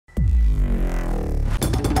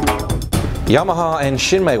YAMAHA and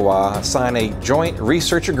ShinMaywa sign a joint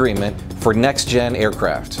research agreement for next-gen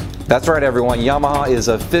aircraft. That's right, everyone. YAMAHA is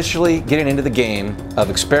officially getting into the game of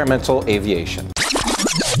experimental aviation.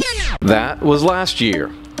 That was last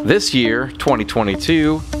year. This year,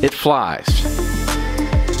 2022, it flies.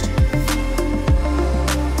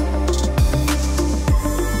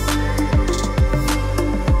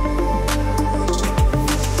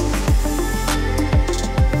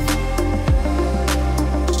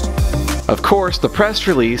 Of course, the press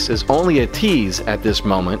release is only a tease at this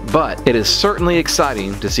moment, but it is certainly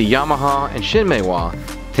exciting to see YAMAHA and ShinMaywa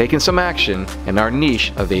taking some action in our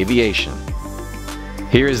niche of aviation.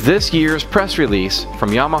 Here is this year's press release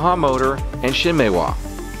from Yamaha Motor and ShinMaywa.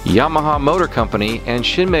 Yamaha Motor Company and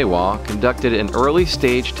ShinMaywa conducted an early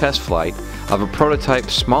stage test flight of a prototype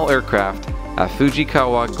small aircraft at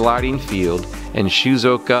Fujikawa Gliding Field in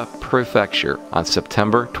Shizuoka Prefecture on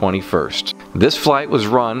September 21st. This flight was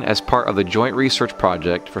run as part of the joint research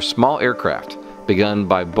project for small aircraft begun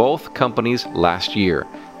by both companies last year.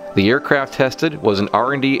 The aircraft tested was an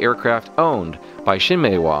R&D aircraft owned by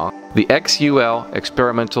ShinMaywa, the XUL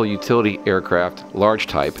Experimental Utility Aircraft Large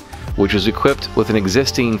Type, which was equipped with an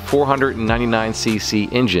existing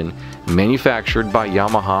 499cc engine manufactured by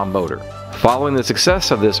Yamaha Motor. Following the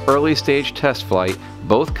success of this early stage test flight,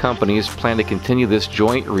 both companies plan to continue this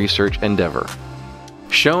joint research endeavor.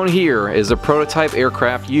 Shown here is the prototype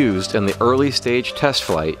aircraft used in the early stage test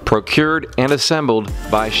flight, procured and assembled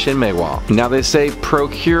by ShinMaywa. Now they say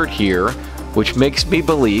procured here, which makes me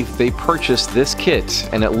believe they purchased this kit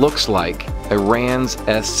and it looks like a RANS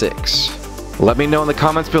S6. Let me know in the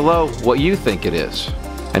comments below what you think it is.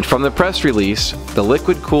 And from the press release, the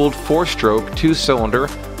liquid-cooled 4-stroke 2-cylinder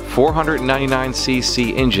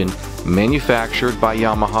 499cc engine manufactured by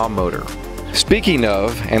Yamaha Motor. Speaking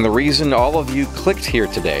of, and the reason all of you clicked here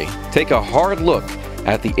today, take a hard look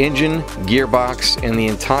at the engine, gearbox, and the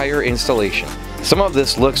entire installation. Some of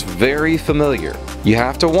this looks very familiar. You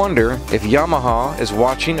have to wonder if Yamaha is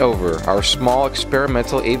watching over our small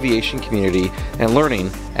experimental aviation community and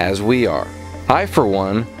learning as we are. I, for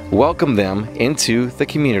one, welcome them into the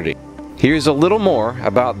community. Here's a little more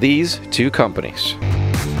about these two companies.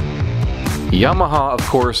 Yamaha, of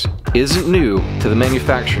course, isn't new to the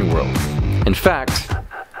manufacturing world. In fact,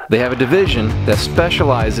 they have a division that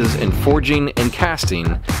specializes in forging and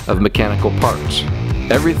casting of mechanical parts.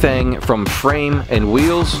 Everything from frame and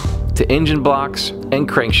wheels to engine blocks and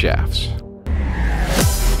crankshafts.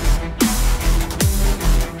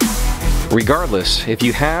 Regardless, if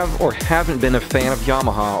you have or haven't been a fan of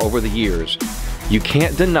Yamaha over the years, you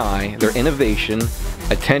can't deny their innovation,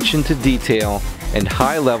 attention to detail, and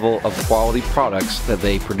high level of quality products that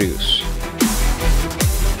they produce.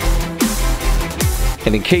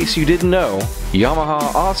 And in case you didn't know,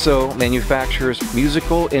 Yamaha also manufactures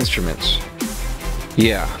musical instruments.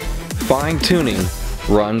 Yeah, fine tuning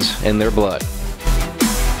runs in their blood.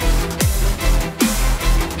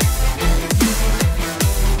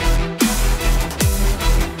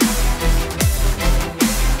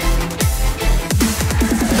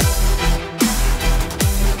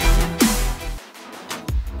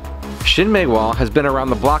 ShinMaywa has been around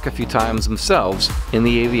the block a few times themselves in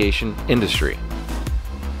the aviation industry,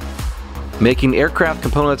 making aircraft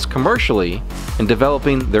components commercially and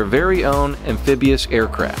developing their very own amphibious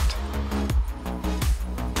aircraft.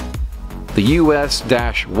 The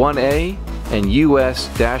US-1A and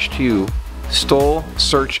US-2 STOL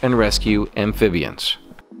search and rescue amphibians.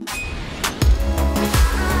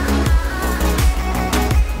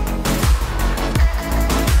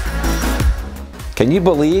 Can you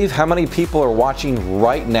believe how many people are watching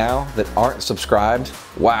right now that aren't subscribed?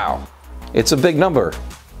 Wow, it's a big number.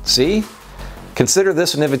 See? Consider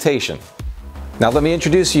this an invitation. Now let me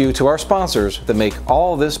introduce you to our sponsors that make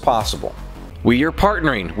all this possible. We are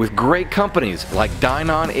partnering with great companies like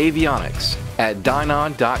Dynon Avionics at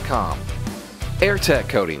Dynon.com, Airtech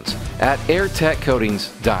Coatings at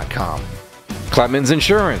AirtechCoatings.com, Clemens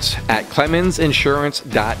Insurance at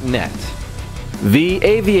ClemensInsurance.net, The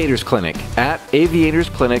Aviators Clinic at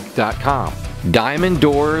AviatorsClinic.com, Diamond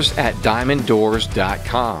Doors at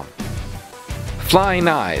DiamondDoors.com, Flying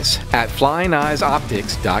Eyes at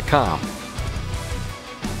FlyingEyesOptics.com.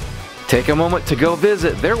 Take a moment to go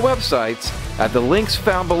visit their websites at the links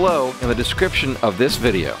found below in the description of this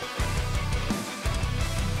video.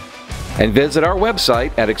 And visit our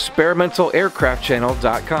website at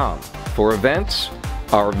ExperimentalAircraftChannel.com for events,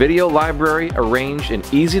 our video library arranged in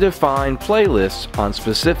easy-to-find playlists on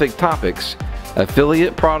specific topics,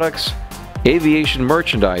 affiliate products, aviation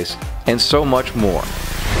merchandise, and so much more.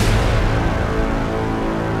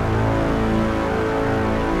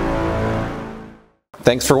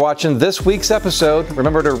 Thanks for watching this week's episode.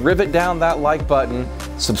 Remember to rivet down that like button,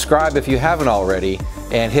 subscribe if you haven't already,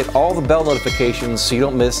 and hit all the bell notifications so you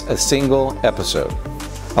don't miss a single episode.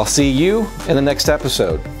 I'll see you in the next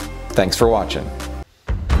episode. Thanks for watching.